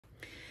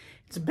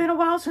It's been a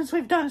while since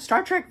we've done a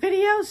Star Trek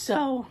video,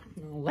 so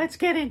let's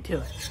get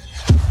into it.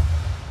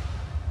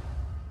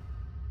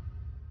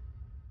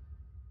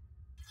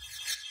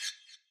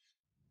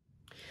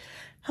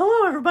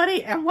 Hello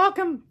everybody, and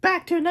welcome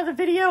back to another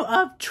video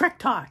of Trek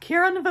Talk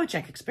here on the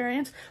Vochek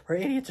Experience, where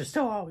idiots are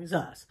still always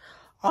us.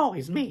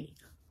 Always me.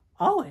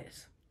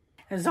 Always.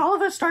 As all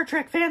of us Star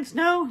Trek fans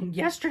know,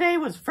 yesterday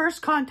was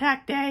First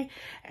Contact Day,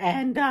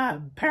 and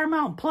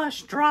Paramount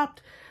Plus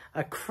dropped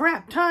a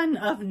crap ton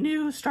of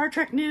new Star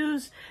Trek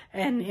news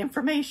and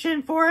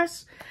information for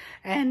us,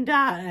 and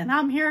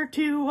I'm here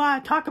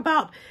to talk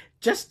about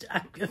just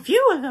a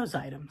few of those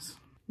items.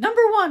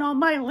 Number one on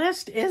my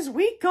list is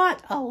we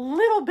got a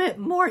little bit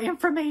more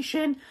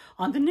information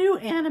on the new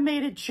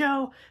animated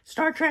show,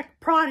 Star Trek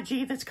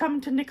Prodigy, that's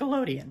coming to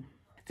Nickelodeon.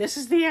 This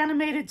is the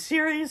animated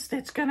series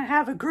that's going to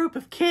have a group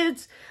of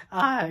kids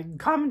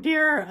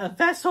commandeer a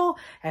vessel,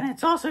 and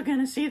it's also going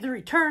to see the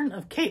return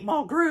of Kate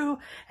Mulgrew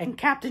and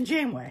Captain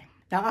Janeway.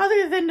 Now,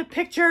 other than the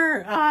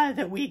picture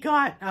that we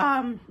got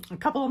a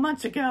couple of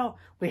months ago,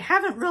 we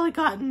haven't really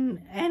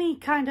gotten any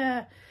kind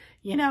of,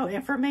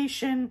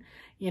 information,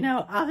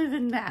 other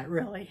than that,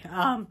 really.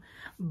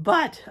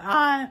 But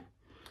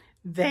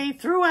they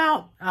threw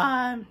out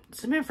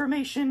some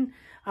information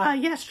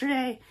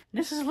yesterday.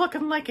 This is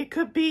looking like it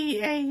could be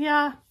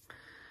a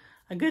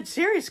good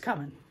series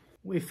coming.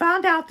 We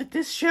found out that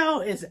this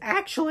show is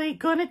actually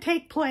going to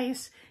take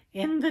place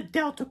in the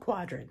Delta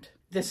Quadrant.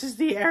 This is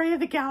the area of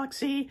the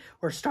galaxy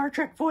where Star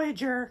Trek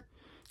Voyager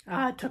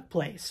took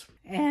place.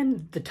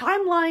 And the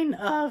timeline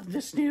of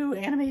this new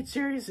animated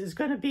series is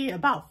going to be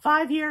about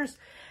 5 years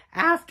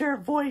after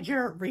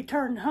Voyager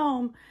returned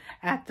home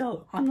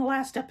on the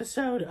last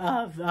episode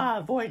of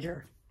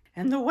Voyager.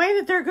 And the way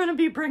that they're going to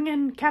be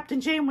bringing Captain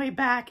Janeway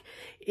back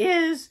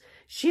is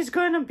she's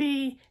going to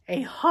be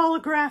a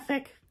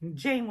holographic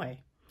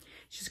Janeway.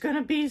 She's going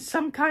to be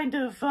some kind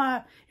of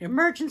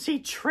emergency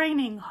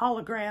training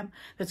hologram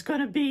that's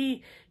going to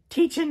be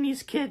teaching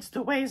these kids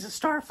the ways of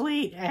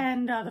Starfleet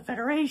and the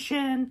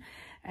Federation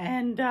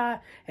and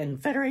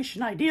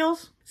Federation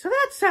ideals. So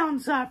that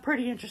sounds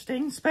pretty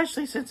interesting,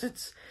 especially since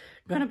it's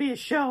going to be a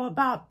show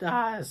about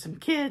some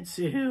kids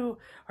who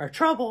are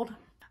troubled.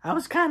 I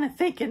was kind of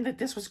thinking that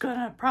this was going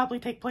to probably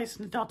take place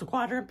in the Delta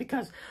Quadrant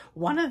because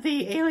one of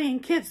the alien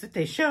kids that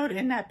they showed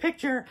in that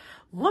picture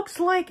looks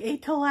like a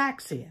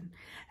Talaxian.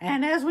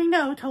 And as we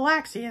know,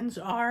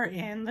 Talaxians are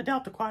in the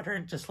Delta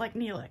Quadrant just like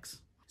Neelix.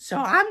 So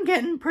I'm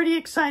getting pretty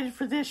excited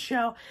for this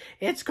show.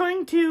 It's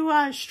going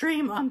to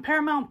stream on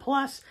Paramount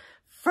Plus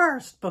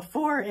first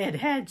before it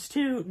heads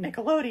to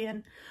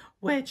Nickelodeon,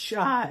 which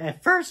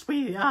at first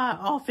we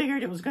all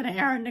figured it was going to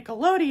air on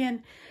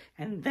Nickelodeon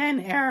and then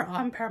air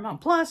on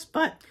Paramount Plus,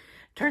 but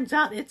turns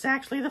out it's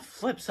actually the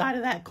flip side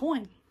of that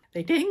coin.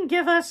 They didn't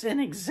give us an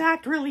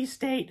exact release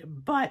date,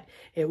 but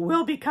it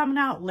will be coming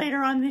out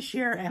later on this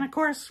year. And of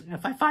course,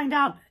 if I find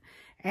out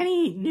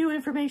any new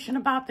information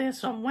about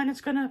this on when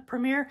it's going to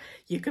premiere,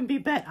 you can be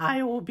bet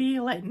I will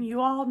be letting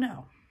you all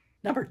know.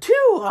 Number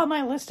two on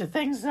my list of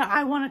things that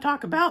I want to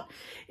talk about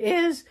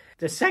is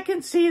the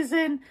second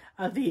season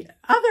of the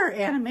other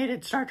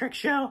animated Star Trek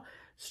show,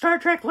 Star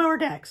Trek Lower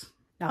Decks.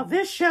 Now,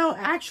 this show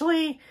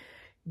actually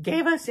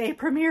gave us a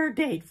premiere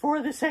date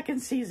for the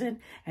second season,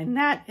 and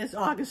that is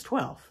August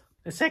 12th.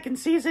 The second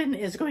season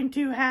is going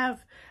to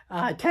have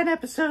 10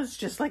 episodes,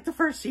 just like the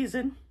first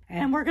season,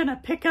 and we're going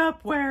to pick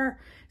up where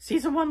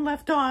season 1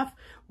 left off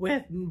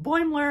with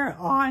Boimler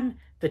on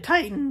the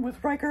Titan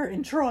with Riker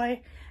and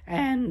Troy,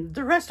 and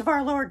the rest of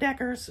our lower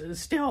deckers is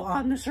still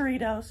on the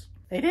Cerritos.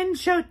 They didn't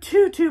show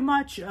too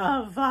much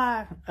of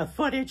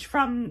footage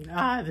from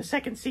the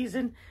second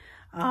season,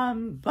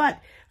 but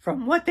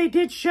from what they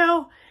did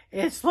show,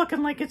 it's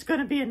looking like it's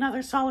going to be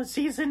another solid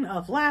season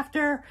of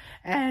laughter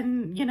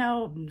and,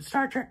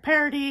 Star Trek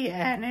parody,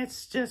 and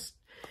it's just,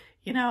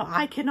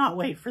 I cannot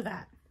wait for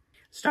that.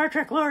 Star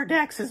Trek Lower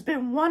Decks has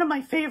been one of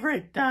my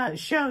favorite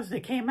shows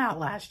that came out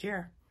last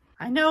year.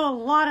 I know a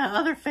lot of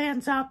other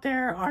fans out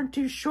there aren't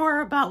too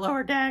sure about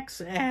Lower Decks,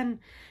 and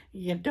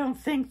you don't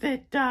think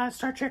that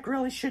Star Trek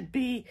really should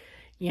be,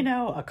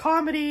 a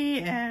comedy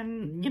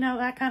and,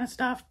 that kind of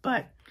stuff,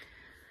 but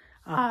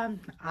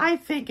I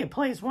think it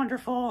plays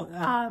wonderful,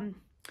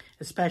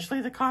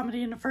 especially the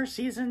comedy in the first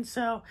season,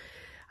 so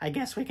I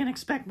guess we can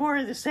expect more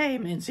of the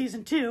same in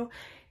season 2.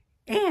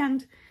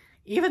 And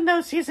even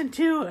though season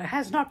 2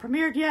 has not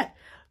premiered yet,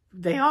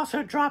 they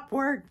also dropped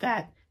word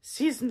that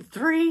season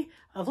 3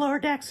 of Lower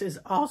Decks is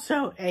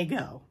also a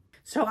go.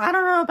 So I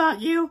don't know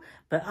about you,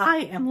 but I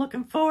am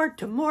looking forward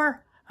to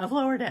more of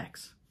Lower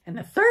Decks. And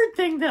the third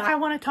thing that I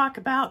want to talk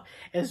about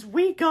is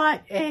we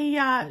got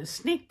a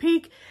sneak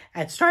peek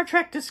at Star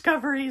Trek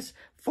Discovery's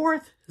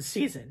 4th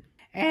season.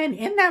 And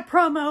in that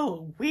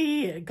promo,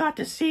 we got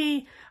to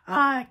see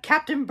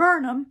Captain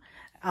Burnham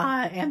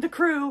and the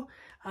crew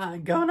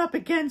going up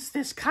against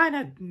this kind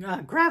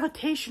of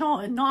gravitational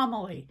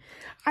anomaly.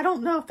 I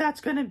don't know if that's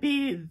going to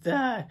be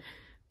the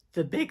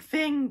big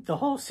thing the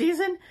whole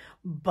season,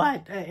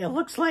 but it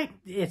looks like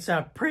it's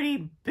a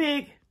pretty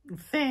big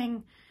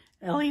thing,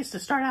 at least to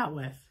start out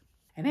with.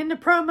 And in the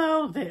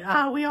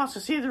promo, we also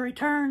see the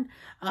return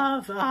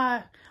of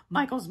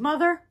Michael's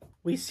mother.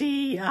 We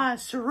see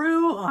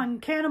Saru on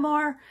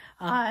Canamar.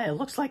 It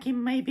looks like he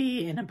may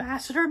be an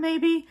ambassador,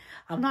 maybe.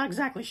 I'm not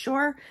exactly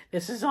sure.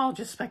 This is all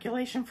just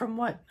speculation from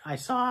what I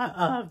saw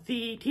of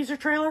the teaser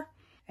trailer.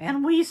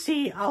 And we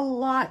see a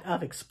lot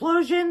of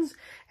explosions,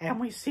 and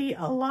we see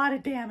a lot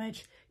of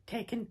damage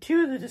taken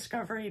to the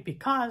Discovery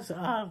because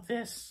of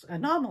this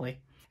anomaly.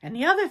 And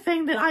the other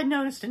thing that I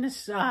noticed in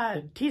this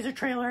teaser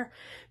trailer,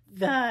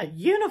 the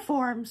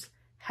uniforms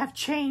have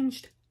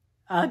changed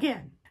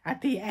again.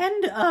 At the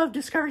end of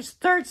Discovery's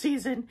 3rd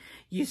season,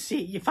 you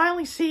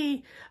finally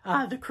see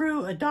the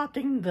crew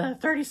adopting the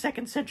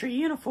 32nd century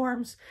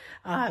uniforms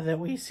that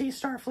we see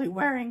Starfleet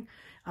wearing,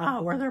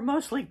 where they're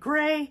mostly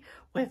gray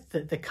with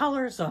the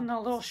colors on the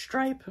little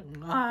stripe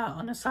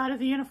on the side of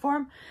the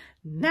uniform.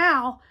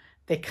 Now,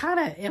 they kind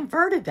of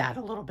inverted that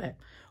a little bit,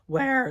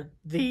 where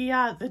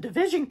the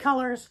division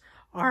colors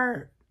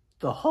are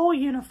the whole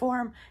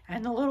uniform,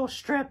 and the little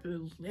strip,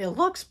 it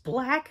looks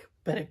black,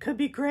 but it could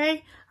be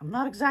gray. I'm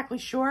not exactly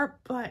sure,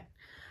 but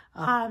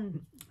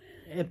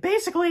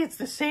basically it's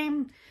the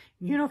same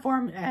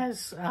uniform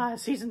as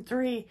season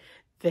 3.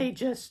 They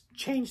just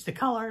changed the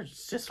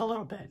colors just a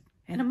little bit.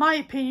 And in my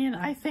opinion,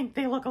 I think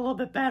they look a little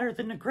bit better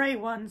than the gray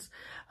ones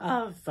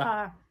of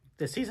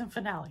the season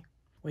finale.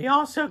 We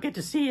also get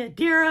to see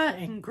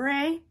Adira in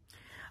gray.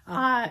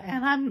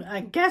 And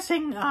I'm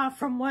guessing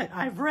from what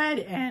I've read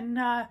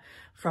and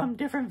from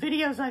different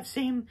videos I've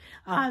seen,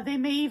 they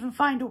may even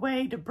find a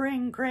way to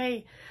bring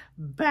Gray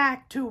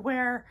back to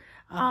where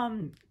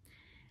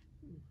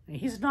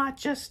he's not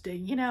just,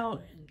 you know,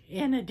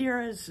 in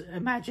Adira's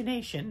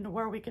imagination,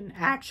 where we can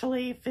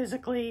actually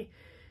physically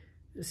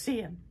see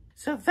him.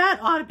 So that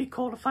ought to be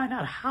cool to find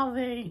out how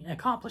they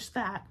accomplish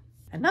that.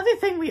 Another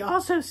thing we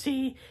also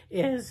see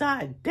is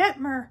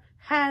Detmer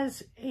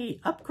has a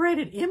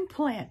upgraded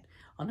implant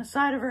on the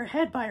side of her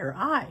head by her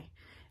eye.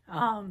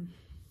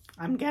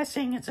 I'm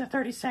guessing it's a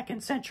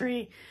 32nd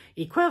century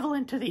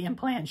equivalent to the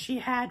implant she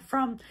had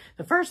from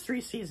the first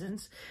 3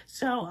 seasons.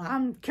 So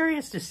I'm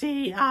curious to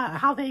see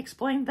how they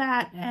explain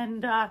that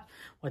and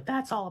what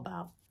that's all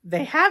about.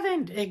 They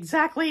haven't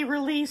exactly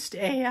released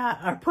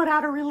or put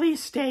out a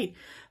release date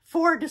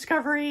for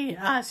Discovery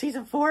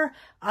Season 4,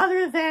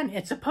 other than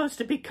it's supposed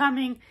to be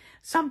coming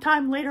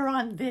sometime later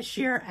on this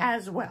year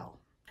as well.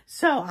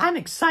 So I'm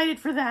excited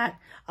for that.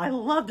 I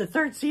love the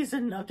 3rd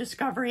season of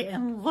Discovery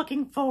and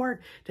looking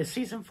forward to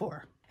Season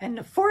 4. And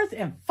the 4th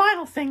and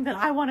final thing that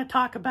I want to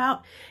talk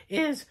about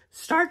is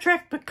Star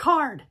Trek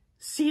Picard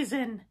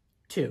Season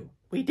 2.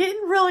 We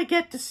didn't really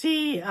get to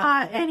see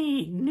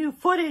any new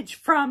footage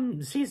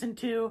from Season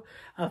 2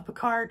 of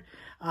Picard,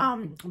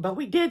 but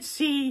we did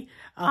see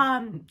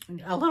a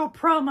little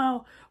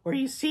promo where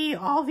you see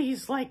all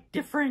these like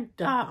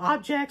different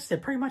objects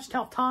that pretty much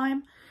tell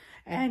time.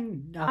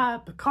 And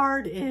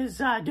Picard is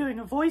doing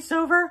a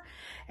voiceover,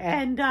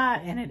 and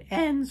it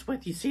ends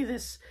with, you see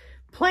this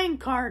playing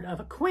card of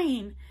a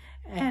queen,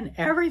 and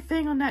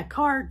everything on that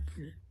card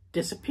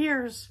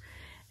disappears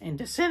and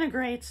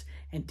disintegrates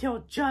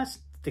until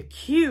just the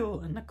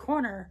Q in the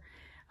corner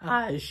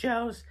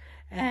shows,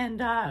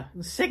 and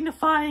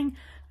signifying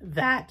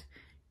that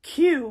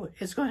Q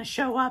is going to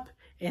show up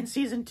in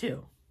Season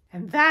 2.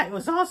 And that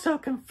was also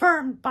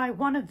confirmed by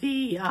one of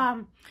the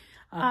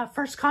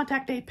First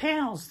Contact Day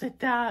panels that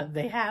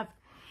they have,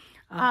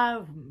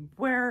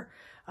 where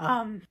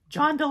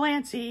John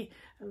Delancey,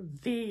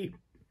 the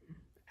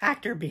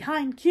actor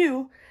behind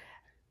Q,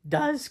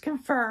 does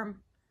confirm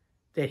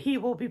that he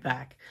will be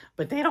back.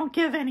 But they don't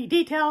give any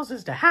details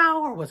as to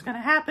how or what's going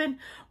to happen.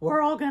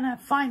 We're all going to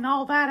find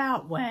all that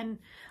out when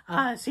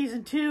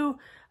Season 2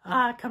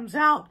 comes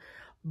out.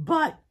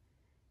 But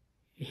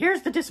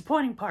here's the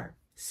disappointing part.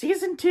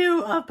 Season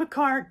 2 of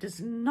Picard does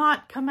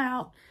not come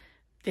out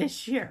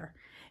this year.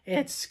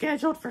 It's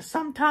scheduled for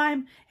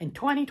sometime in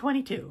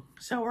 2022.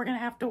 So we're going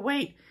to have to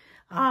wait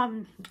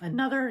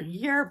another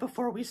year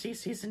before we see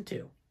Season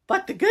 2.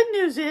 But the good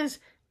news is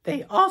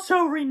they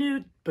also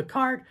renewed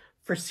Picard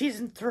for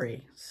Season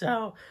 3.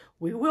 So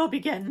we will be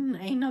getting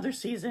another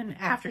season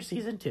after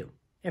Season 2.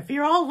 If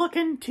you're all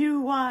looking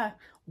to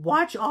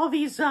watch all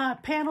these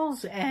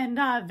panels and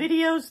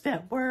videos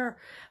that were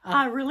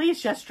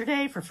released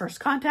yesterday for First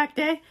Contact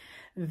Day,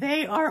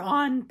 they are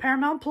on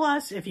Paramount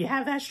Plus if you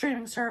have that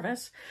streaming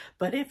service.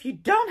 But if you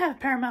don't have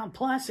Paramount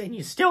Plus and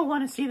you still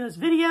want to see those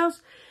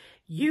videos,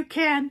 you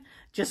can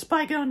just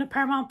by going to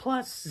Paramount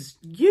Plus'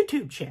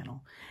 YouTube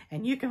channel.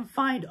 And you can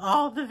find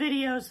all of the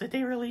videos that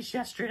they released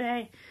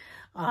yesterday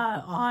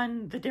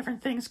on the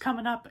different things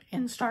coming up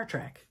in Star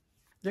Trek.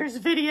 There's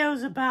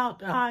videos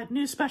about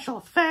new special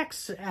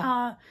effects,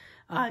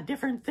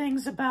 different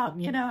things about,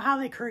 you know, how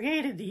they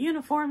created the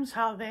uniforms,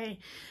 how they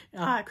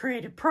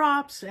created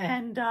props,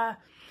 and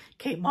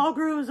Kate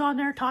Mulgrew is on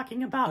there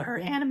talking about her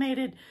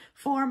animated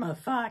form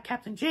of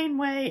Captain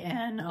Janeway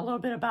and a little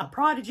bit about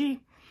Prodigy.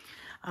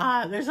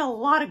 There's a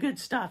lot of good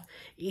stuff.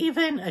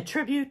 Even a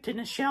tribute to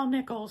Nichelle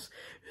Nichols,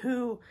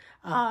 who,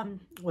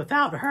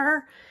 without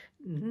her,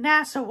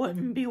 NASA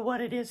wouldn't be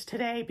what it is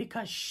today,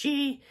 because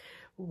she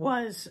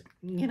was,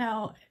 you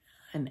know,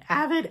 an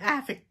avid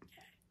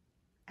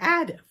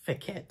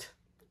advocate.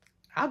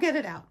 I'll get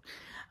it out.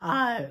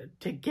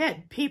 To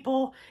get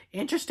people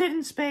interested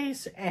in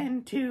space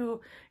and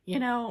to, you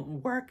know,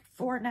 work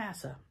for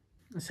NASA.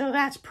 So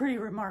that's pretty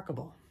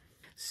remarkable.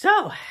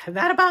 So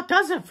that about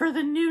does it for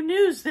the new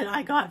news that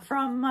I got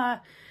from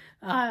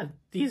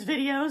these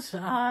videos,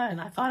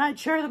 and I thought I'd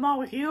share them all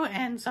with you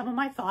and some of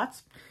my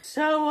thoughts.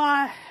 So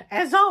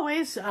as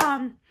always,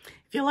 if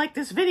you like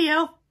this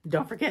video,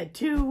 don't forget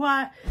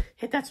to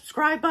hit that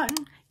subscribe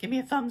button, give me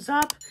a thumbs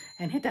up,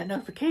 and hit that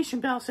notification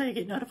bell so you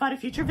get notified of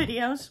future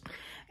videos.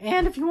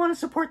 And if you want to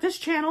support this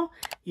channel,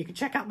 you can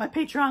check out my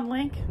Patreon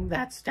link.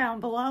 That's down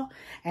below.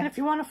 And if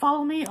you want to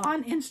follow me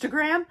on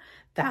Instagram,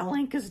 that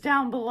link is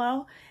down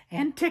below.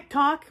 And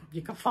TikTok,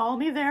 you can follow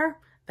me there.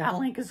 That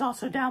link is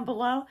also down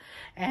below.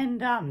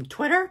 And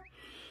Twitter,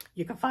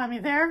 you can find me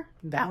there.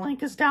 That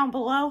link is down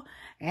below.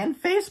 And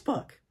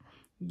Facebook.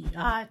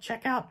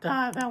 Check out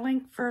the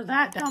link for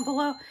that down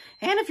below.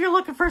 And if you're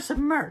looking for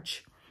some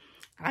merch,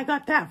 I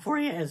got that for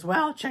you as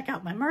well. Check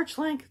out my merch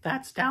link.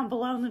 That's down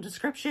below in the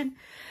description.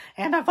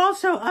 And I've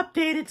also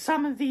updated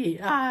some of the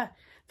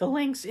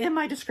links in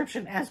my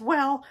description as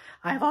well.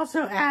 I've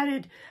also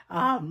added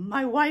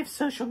my wife's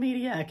social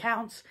media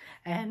accounts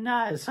and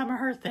some of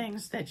her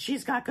things that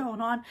she's got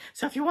going on.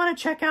 So if you want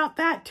to check out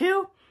that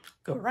too,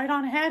 go right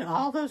on ahead.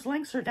 All those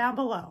links are down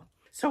below.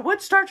 So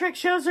what Star Trek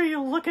shows are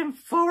you looking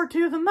forward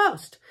to the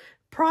most?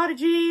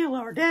 Prodigy,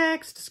 Lower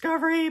Decks,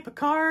 Discovery,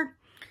 Picard,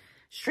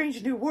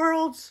 Strange New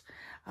Worlds?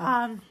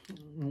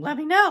 Let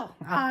me know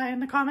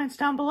in the comments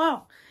down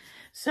below.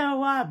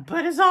 So,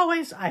 but as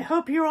always, I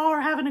hope you all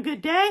are having a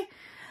good day.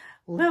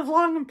 Live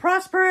long and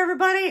prosper,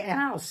 everybody, and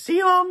I'll see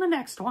you all in the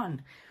next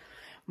one.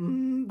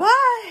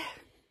 Bye!